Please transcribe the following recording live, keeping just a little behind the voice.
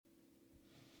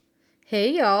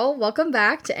Hey y'all, welcome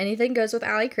back to Anything Goes with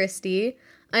Allie Christie.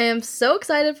 I am so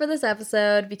excited for this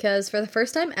episode because for the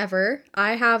first time ever,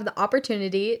 I have the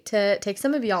opportunity to take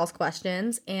some of y'all's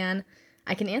questions and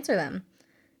I can answer them.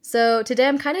 So today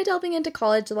I'm kind of delving into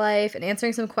college life and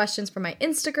answering some questions from my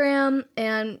Instagram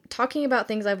and talking about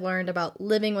things I've learned about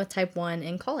living with type 1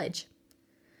 in college.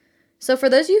 So for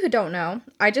those of you who don't know,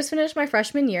 I just finished my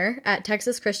freshman year at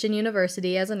Texas Christian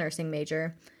University as a nursing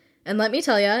major. And let me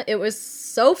tell you, it was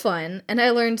so fun, and I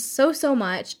learned so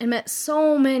much, and met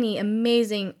so many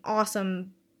amazing,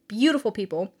 awesome, beautiful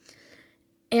people.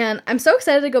 And I'm so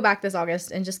excited to go back this August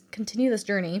and just continue this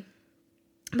journey.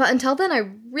 But until then,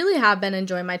 I really have been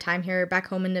enjoying my time here back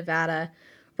home in Nevada,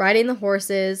 riding the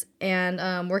horses,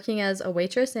 and working as a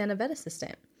waitress and a vet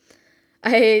assistant.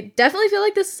 I definitely feel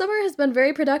like this summer has been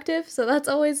very productive, so that's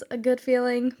always a good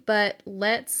feeling, but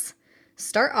let's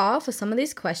start off with some of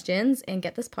these questions and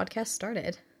get this podcast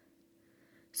started.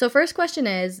 So first question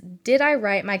is, did I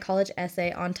write my college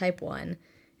essay on type 1?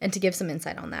 And to give some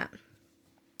insight on that.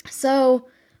 So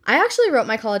I actually wrote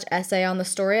my college essay on the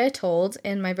story I told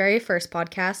in my very first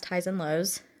podcast, Highs and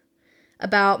Lows,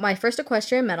 about my first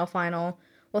equestrian medal final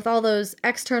with all those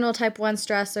external type 1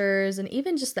 stressors and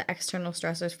even just the external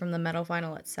stressors from the medal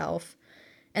final itself.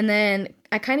 And then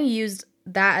I kind of used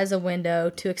that as a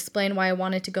window to explain why I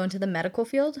wanted to go into the medical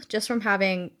field just from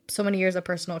having so many years of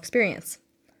personal experience.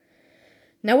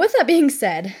 Now, with that being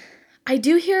said, I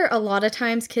do hear a lot of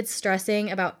times kids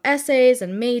stressing about essays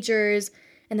and majors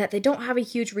and that they don't have a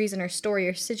huge reason or story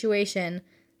or situation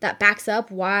that backs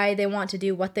up why they want to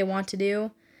do what they want to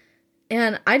do.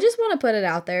 And I just want to put it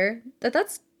out there that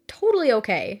that's totally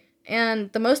okay.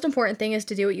 And the most important thing is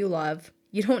to do what you love.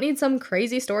 You don't need some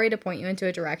crazy story to point you into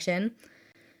a direction.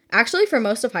 Actually, for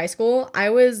most of high school, I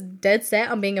was dead set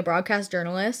on being a broadcast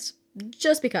journalist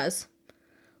just because.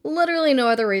 Literally no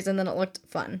other reason than it looked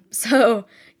fun. So,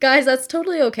 guys, that's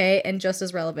totally okay and just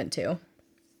as relevant too.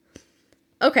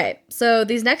 Okay, so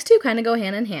these next two kind of go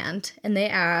hand in hand, and they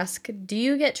ask, do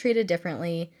you get treated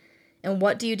differently, and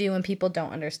what do you do when people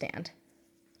don't understand?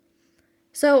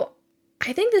 So,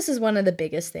 I think this is one of the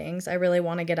biggest things I really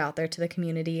want to get out there to the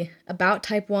community about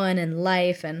type 1 and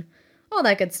life and all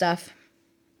that good stuff.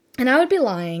 And I would be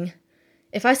lying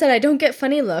if I said I don't get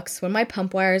funny looks when my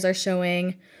pump wires are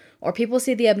showing, or people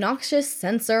see the obnoxious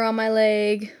sensor on my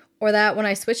leg, or that when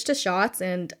I switch to shots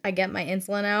and I get my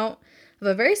insulin out of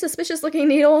a very suspicious looking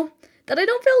needle, that I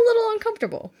don't feel a little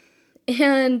uncomfortable.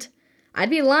 And I'd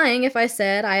be lying if I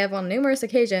said I have on numerous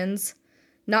occasions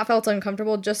not felt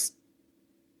uncomfortable just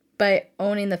by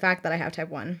owning the fact that I have type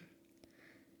 1.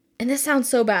 And this sounds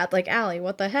so bad, like, Allie,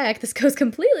 what the heck? This goes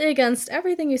completely against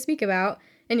everything you speak about.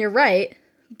 And you're right,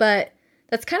 but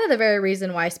that's kind of the very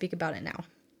reason why I speak about it now.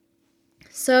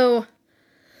 So,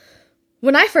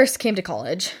 when I first came to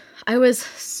college, I was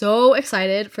so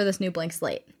excited for this new blank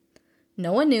slate.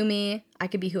 No one knew me, I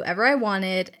could be whoever I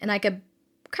wanted, and I could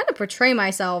kind of portray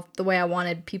myself the way I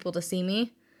wanted people to see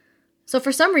me. So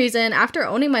for some reason, after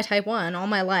owning my type 1 all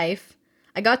my life,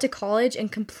 I got to college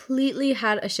and completely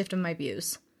had a shift in my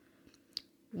views.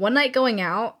 One night going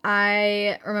out,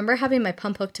 I remember having my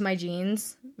pump hooked to my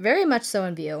jeans, very much so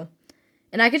in view,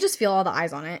 and I could just feel all the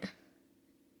eyes on it.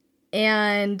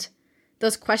 And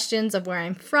those questions of where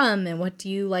I'm from and what do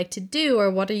you like to do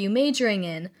or what are you majoring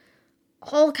in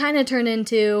all kind of turn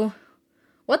into,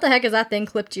 what the heck is that thing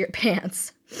clipped to your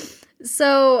pants?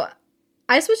 So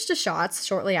I switched to shots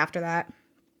shortly after that,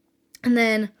 and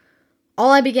then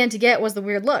all I began to get was the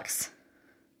weird looks.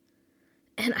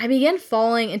 And I began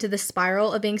falling into this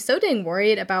spiral of being so dang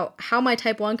worried about how my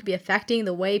type 1 could be affecting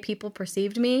the way people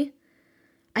perceived me.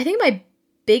 I think my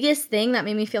biggest thing that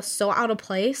made me feel so out of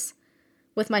place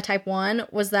with my type 1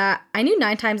 was that I knew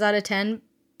 9 times out of 10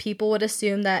 people would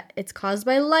assume that it's caused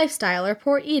by lifestyle or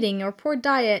poor eating or poor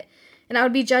diet, and I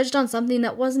would be judged on something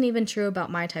that wasn't even true about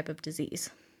my type of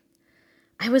disease.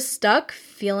 I was stuck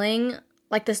feeling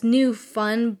like this new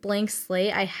fun blank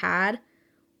slate I had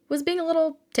was being a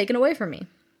little taken away from me.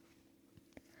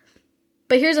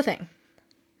 But here's the thing,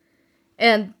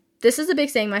 and this is a big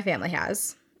saying my family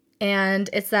has, and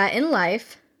it's that in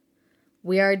life,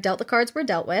 we are dealt the cards we're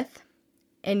dealt with,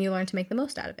 and you learn to make the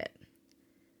most out of it.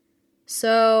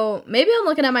 So maybe I'm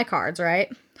looking at my cards,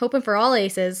 right? Hoping for all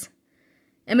aces,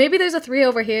 and maybe there's a 3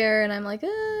 over here, and I'm like,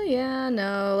 yeah,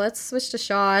 no, let's switch to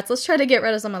shots, let's try to get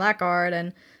rid of some of that card,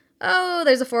 and oh,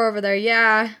 there's a 4 over there,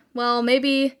 yeah, well,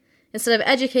 maybe instead of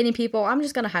educating people, I'm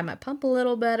just going to hide my pump a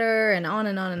little better, and on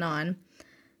and on and on.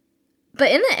 But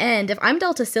in the end, if I'm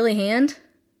dealt a silly hand,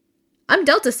 I'm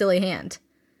dealt a silly hand.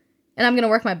 And I'm going to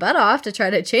work my butt off to try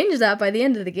to change that by the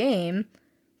end of the game.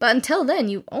 But until then,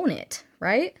 you own it,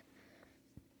 right?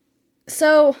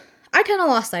 So I kind of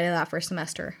lost sight of that first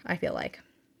semester, I feel like.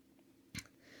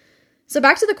 So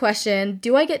back to the question,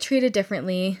 do I get treated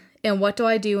differently, and what do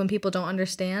I do when people don't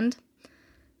understand?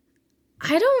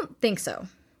 I don't think so.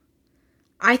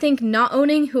 I think not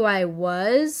owning who I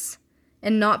was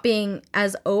and not being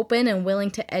as open and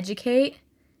willing to educate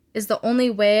is the only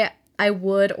way I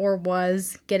would or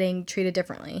was getting treated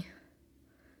differently.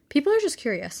 People are just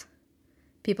curious.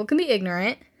 People can be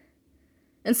ignorant.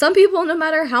 And some people, no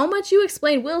matter how much you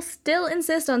explain, will still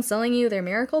insist on selling you their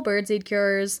miracle birdseed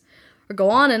cures or go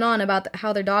on and on about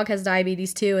how their dog has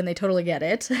diabetes too and they totally get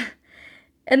it.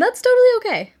 And that's totally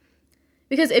okay.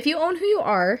 Because if you own who you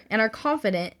are and are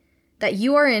confident that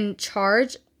you are in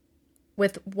charge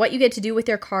with what you get to do with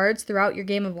your cards throughout your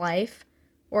game of life,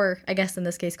 or I guess in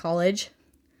this case college,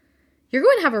 you're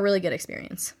going to have a really good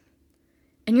experience.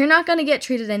 And you're not going to get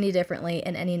treated any differently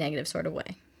in any negative sort of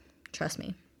way. Trust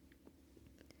me.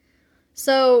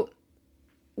 So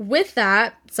with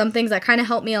that, some things that kind of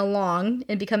helped me along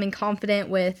in becoming confident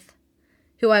with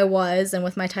who I was and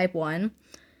with my type 1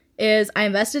 is I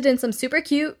invested in some super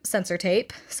cute sensor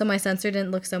tape so my sensor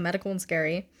didn't look so medical and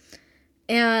scary.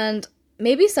 And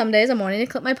maybe some days I'm wanting to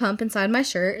clip my pump inside my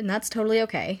shirt, and that's totally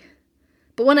okay.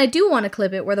 But when I do want to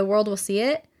clip it where the world will see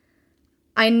it,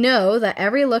 I know that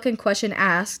every look and question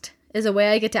asked is a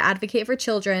way I get to advocate for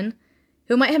children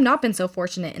who might have not been so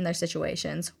fortunate in their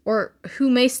situations, or who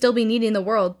may still be needing the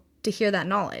world to hear that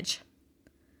knowledge.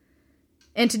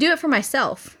 And to do it for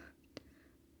myself,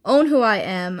 own who I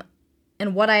am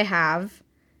and what I have,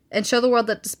 and show the world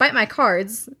that despite my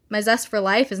cards, my zest for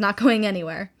life is not going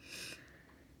anywhere.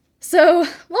 So,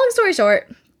 long story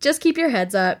short, just keep your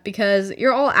heads up because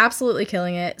you're all absolutely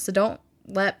killing it, so don't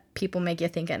let people make you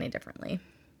think any differently.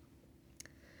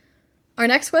 Our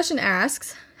next question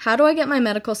asks, how do I get my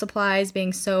medical supplies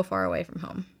being so far away from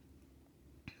home?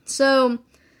 So,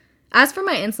 as for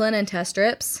my insulin and test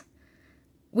strips,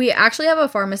 we actually have a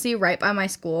pharmacy right by my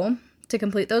school to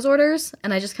complete those orders,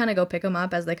 and I just kind of go pick them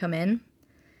up as they come in.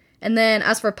 And then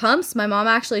as for pumps, my mom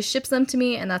actually ships them to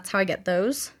me, and that's how I get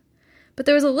those. But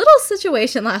there was a little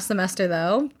situation last semester,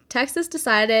 though. Texas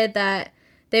decided that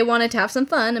they wanted to have some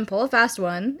fun and pull a fast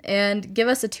one and give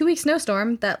us a 2-week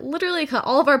snowstorm that literally cut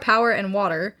all of our power and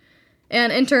water,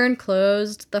 and in turn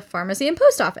closed the pharmacy and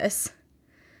post office.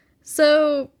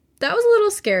 So that was a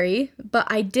little scary, but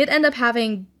I did end up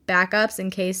having backups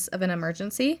in case of an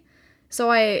emergency.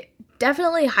 So I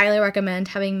definitely highly recommend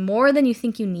having more than you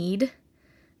think you need.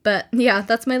 But yeah,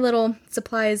 that's my little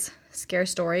supplies scare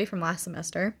story from last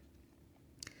semester.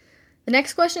 The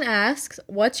next question asks,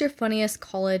 what's your funniest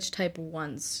college type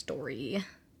 1 story?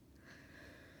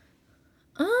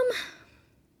 I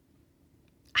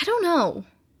don't know.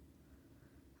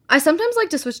 I sometimes like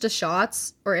to switch to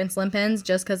shots or insulin pens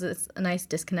just because it's a nice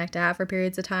disconnect to have for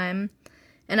periods of time.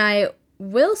 And I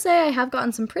will say I have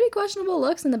gotten some pretty questionable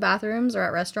looks in the bathrooms or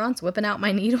at restaurants whipping out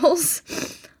my needles.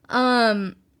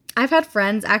 I've had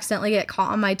friends accidentally get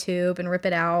caught on my tube and rip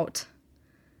it out.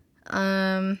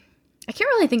 I can't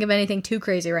really think of anything too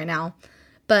crazy right now,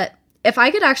 but if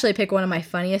I could actually pick one of my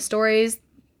funniest stories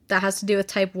that has to do with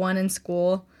type 1 in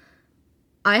school,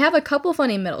 I have a couple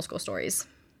funny middle school stories.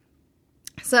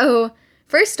 So,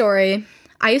 first story,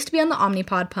 I used to be on the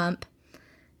Omnipod pump,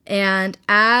 and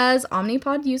as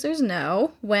Omnipod users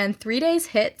know, when 3 days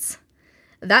hits,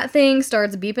 that thing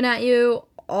starts beeping at you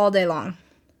all day long.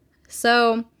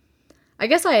 So, I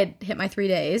guess I had hit my 3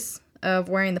 days of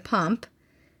wearing the pump,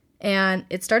 and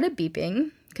it started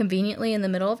beeping conveniently in the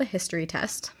middle of a history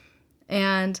test.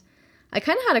 And I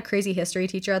kind of had a crazy history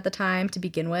teacher at the time to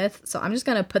begin with, so I'm just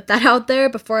going to put that out there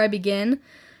before I begin.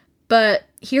 But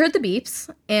he heard the beeps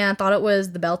and thought it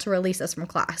was the bell to release us from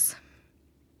class.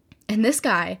 And this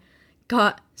guy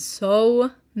got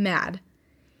so mad.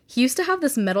 He used to have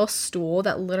this metal stool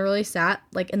that literally sat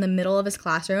like in the middle of his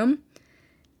classroom.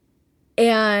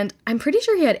 And I'm pretty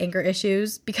sure he had anger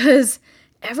issues because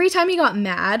every time he got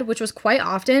mad, which was quite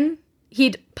often,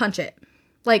 he'd punch it.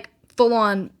 Like, full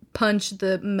on punch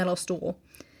the metal stool.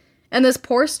 And this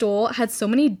poor stool had so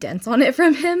many dents on it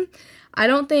from him, I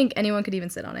don't think anyone could even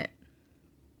sit on it.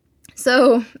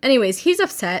 So, anyways, he's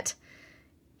upset.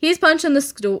 He's punching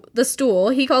the stool.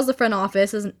 He calls the front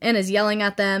office and is yelling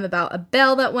at them about a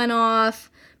bell that went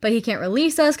off, but he can't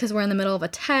release us because we're in the middle of a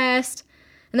test.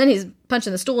 And then he's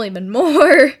punching the stool even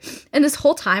more. And this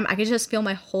whole time, I could just feel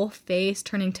my whole face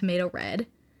turning tomato red.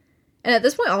 And at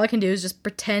this point, all I can do is just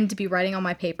pretend to be writing on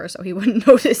my paper so he wouldn't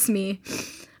notice me.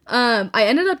 I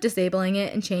ended up disabling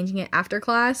it and changing it after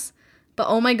class. But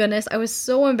oh my goodness, I was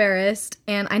so embarrassed.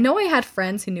 And I know I had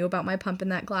friends who knew about my pump in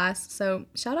that class. So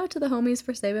shout out to the homies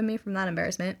for saving me from that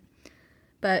embarrassment.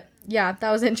 But yeah,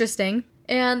 that was interesting.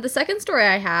 And the second story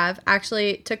I have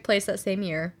actually took place that same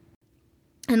year.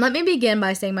 And let me begin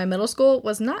by saying my middle school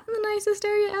was not in the nicest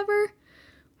area ever.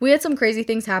 We had some crazy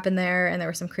things happen there, and there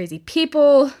were some crazy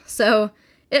people, so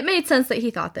it made sense that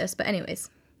he thought this. But anyways,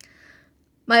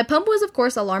 my pump was, of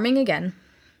course, alarming again,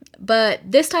 but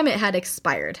this time it had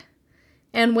expired.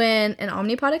 And when an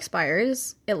Omnipod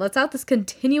expires, it lets out this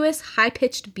continuous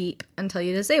high-pitched beep until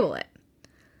you disable it.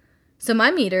 So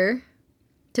my meter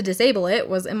to disable it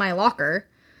was in my locker.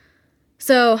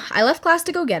 So I left class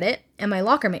to go get it, and my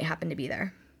locker mate happened to be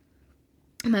there.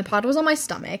 And my pod was on my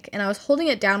stomach, and I was holding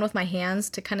it down with my hands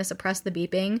to kind of suppress the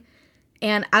beeping.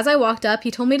 And as I walked up,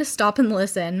 he told me to stop and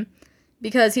listen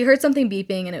because he heard something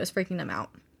beeping and it was freaking him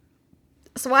out.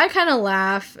 So I kind of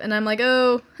laugh, and I'm like,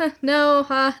 oh, no,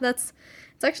 it's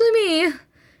actually me.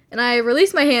 And I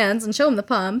release my hands and show him the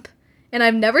pump, and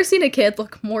I've never seen a kid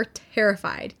look more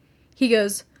terrified. He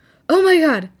goes, oh my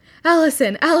God,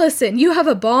 Allison, you have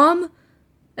a bomb?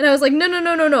 And I was like,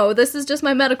 no, this is just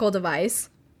my medical device.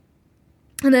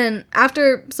 And then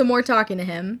after some more talking to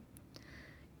him,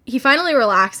 he finally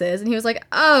relaxes, and he was like,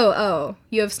 oh,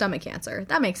 you have stomach cancer.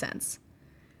 That makes sense.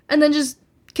 And then just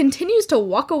continues to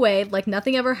walk away like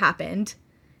nothing ever happened.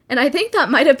 And I think that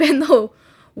might have been the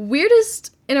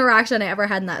weirdest interaction I ever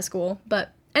had in that school.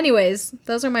 But anyways,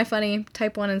 those are my funny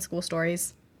type 1 in school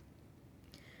stories.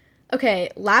 Okay,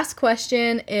 last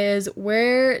question is,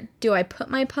 where do I put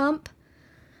my pump?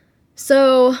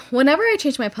 So whenever I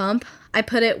change my pump, I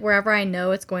put it wherever I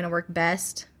know it's going to work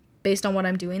best based on what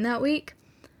I'm doing that week.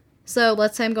 So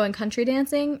let's say I'm going country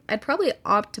dancing, I'd probably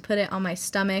opt to put it on my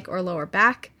stomach or lower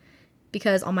back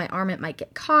because on my arm it might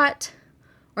get caught.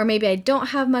 Or maybe I don't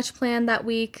have much planned that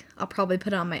week, I'll probably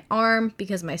put it on my arm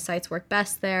because my sights work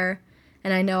best there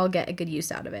and I know I'll get a good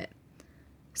use out of it.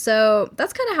 So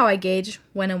that's kind of how I gauge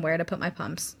when and where to put my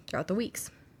pumps throughout the weeks.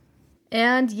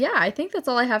 And yeah, I think that's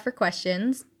all I have for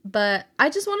questions, but I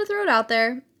just want to throw it out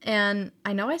there. And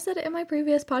I know I said it in my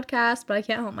previous podcast, but I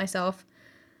can't help myself.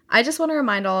 I just want to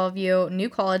remind all of you, new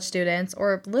college students,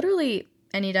 or literally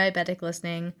any diabetic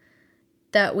listening,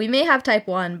 that we may have type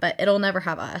 1, but it'll never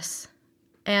have us.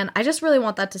 And I just really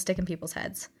want that to stick in people's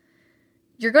heads.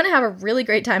 You're going to have a really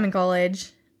great time in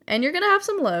college, and you're going to have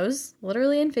some lows,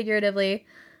 literally and figuratively,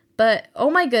 but oh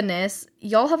my goodness,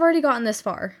 y'all have already gotten this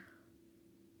far.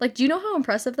 Like, do you know how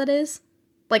impressive that is?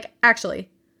 Like, actually.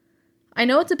 I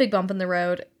know it's a big bump in the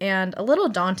road and a little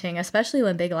daunting, especially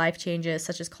when big life changes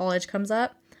such as college comes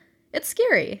up. It's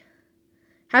scary.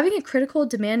 Having a critical,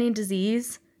 demanding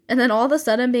disease and then all of a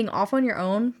sudden being off on your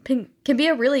own can be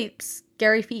a really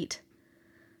scary feat.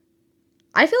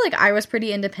 I feel like I was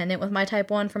pretty independent with my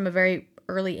type 1 from a very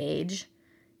early age,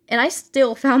 and I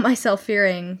still found myself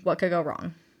fearing what could go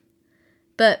wrong.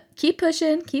 But keep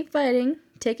pushing, keep fighting,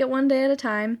 take it one day at a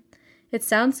time. It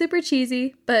sounds super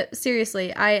cheesy, but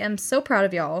seriously, I am so proud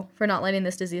of y'all for not letting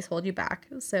this disease hold you back,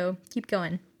 so keep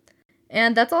going.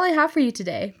 And that's all I have for you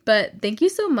today, but thank you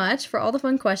so much for all the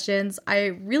fun questions. I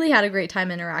really had a great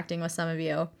time interacting with some of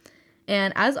you.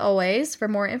 And as always, for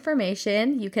more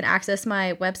information, you can access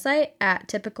my website at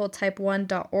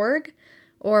typicaltype1.org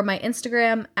or my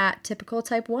Instagram at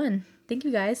typicaltype1. Thank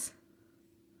you guys.